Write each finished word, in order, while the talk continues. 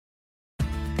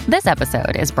This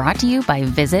episode is brought to you by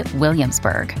Visit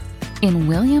Williamsburg. In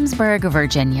Williamsburg,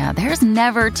 Virginia, there's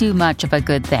never too much of a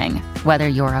good thing. Whether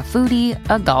you're a foodie,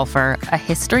 a golfer, a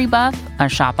history buff, a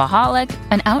shopaholic,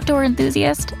 an outdoor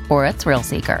enthusiast, or a thrill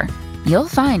seeker, you'll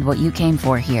find what you came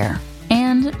for here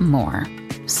and more.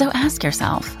 So ask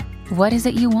yourself, what is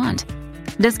it you want?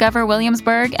 Discover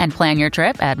Williamsburg and plan your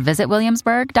trip at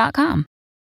visitwilliamsburg.com.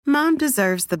 Mom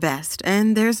deserves the best,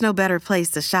 and there's no better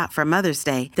place to shop for Mother's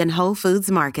Day than Whole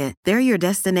Foods Market. They're your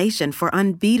destination for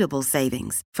unbeatable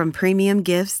savings, from premium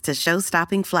gifts to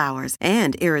show-stopping flowers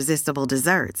and irresistible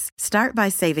desserts. Start by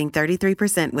saving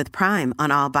 33% with Prime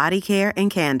on all body care and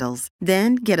candles.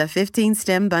 Then get a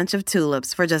 15-stem bunch of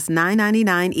tulips for just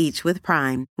 $9.99 each with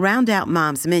Prime. Round out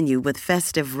Mom's menu with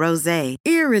festive rosé,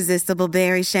 irresistible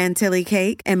berry chantilly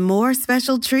cake, and more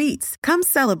special treats. Come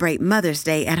celebrate Mother's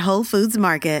Day at Whole Foods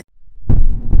Market.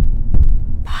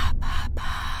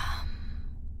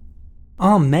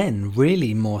 Are men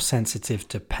really more sensitive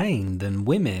to pain than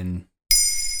women?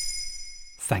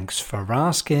 Thanks for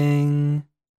asking.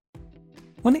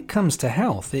 When it comes to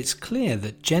health, it's clear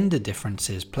that gender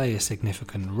differences play a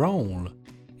significant role.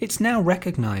 It's now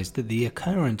recognized that the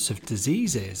occurrence of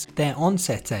diseases, their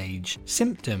onset age,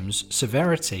 symptoms,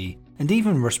 severity, and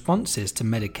even responses to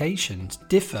medications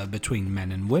differ between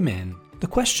men and women. The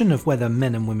question of whether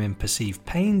men and women perceive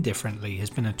pain differently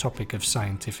has been a topic of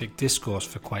scientific discourse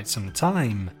for quite some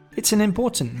time. It's an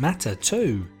important matter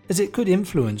too, as it could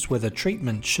influence whether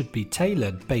treatment should be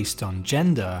tailored based on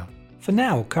gender. For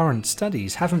now, current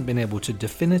studies haven't been able to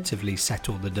definitively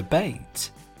settle the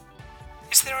debate.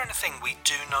 Is there anything we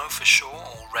do know for sure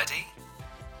already?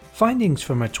 Findings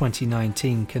from a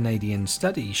 2019 Canadian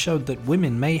study showed that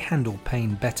women may handle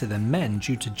pain better than men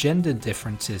due to gender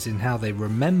differences in how they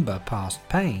remember past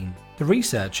pain. The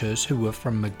researchers, who were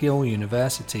from McGill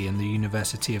University and the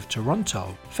University of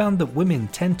Toronto, found that women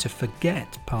tend to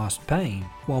forget past pain,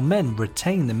 while men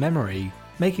retain the memory,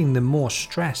 making them more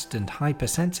stressed and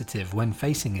hypersensitive when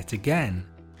facing it again.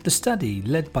 The study,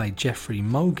 led by Jeffrey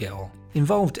Mogill,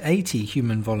 involved 80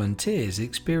 human volunteers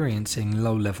experiencing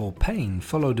low-level pain,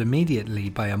 followed immediately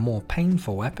by a more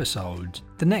painful episode.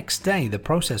 The next day, the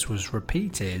process was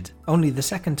repeated. Only the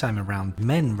second time around,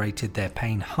 men rated their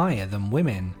pain higher than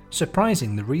women,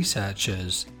 surprising the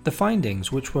researchers. The findings,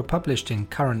 which were published in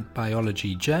Current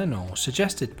Biology Journal,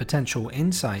 suggested potential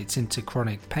insights into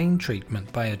chronic pain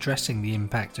treatment by addressing the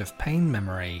impact of pain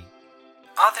memory.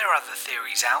 Are there other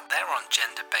theories out there on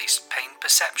gender-based pain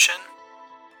perception?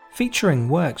 Featuring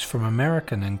works from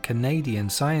American and Canadian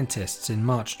scientists in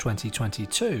March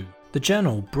 2022, the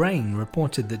journal Brain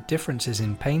reported that differences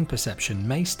in pain perception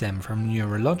may stem from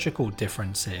neurological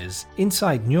differences.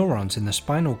 Inside neurons in the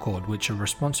spinal cord, which are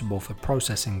responsible for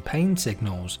processing pain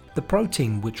signals, the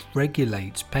protein which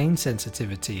regulates pain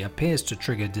sensitivity appears to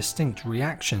trigger distinct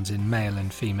reactions in male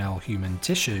and female human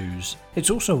tissues. It's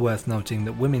also worth noting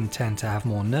that women tend to have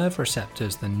more nerve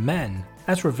receptors than men,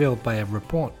 as revealed by a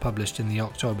report published in the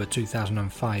October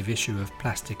 2005 issue of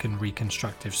Plastic and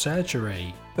Reconstructive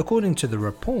Surgery. According to the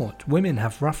report, women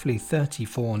have roughly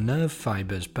 34 nerve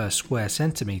fibers per square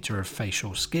centimeter of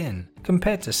facial skin,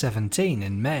 compared to 17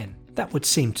 in men. That would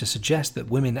seem to suggest that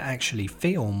women actually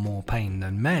feel more pain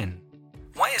than men.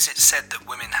 Why is it said that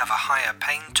women have a higher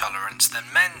pain tolerance than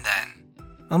men then?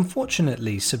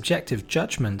 Unfortunately, subjective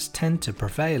judgments tend to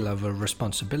prevail over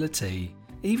responsibility.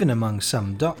 Even among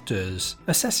some doctors,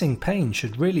 assessing pain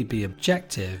should really be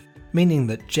objective, meaning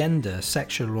that gender,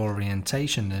 sexual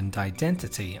orientation, and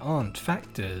identity aren't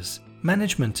factors.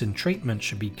 Management and treatment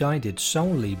should be guided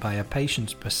solely by a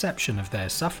patient's perception of their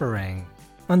suffering.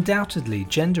 Undoubtedly,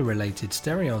 gender-related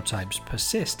stereotypes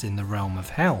persist in the realm of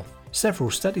health.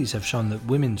 Several studies have shown that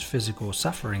women's physical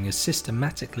suffering is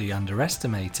systematically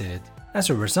underestimated. As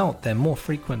a result, they're more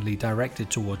frequently directed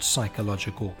towards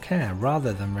psychological care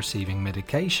rather than receiving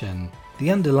medication.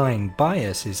 The underlying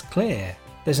bias is clear.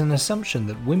 There's an assumption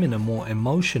that women are more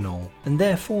emotional, and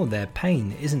therefore their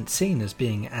pain isn't seen as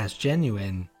being as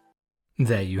genuine.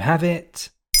 There you have it.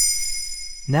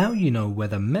 Now you know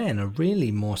whether men are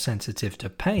really more sensitive to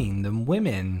pain than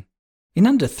women. In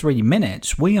under 3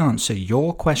 minutes, we answer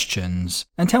your questions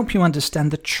and help you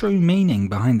understand the true meaning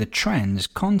behind the trends,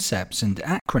 concepts, and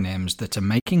acronyms that are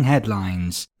making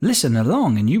headlines. Listen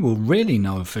along and you will really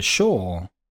know for sure.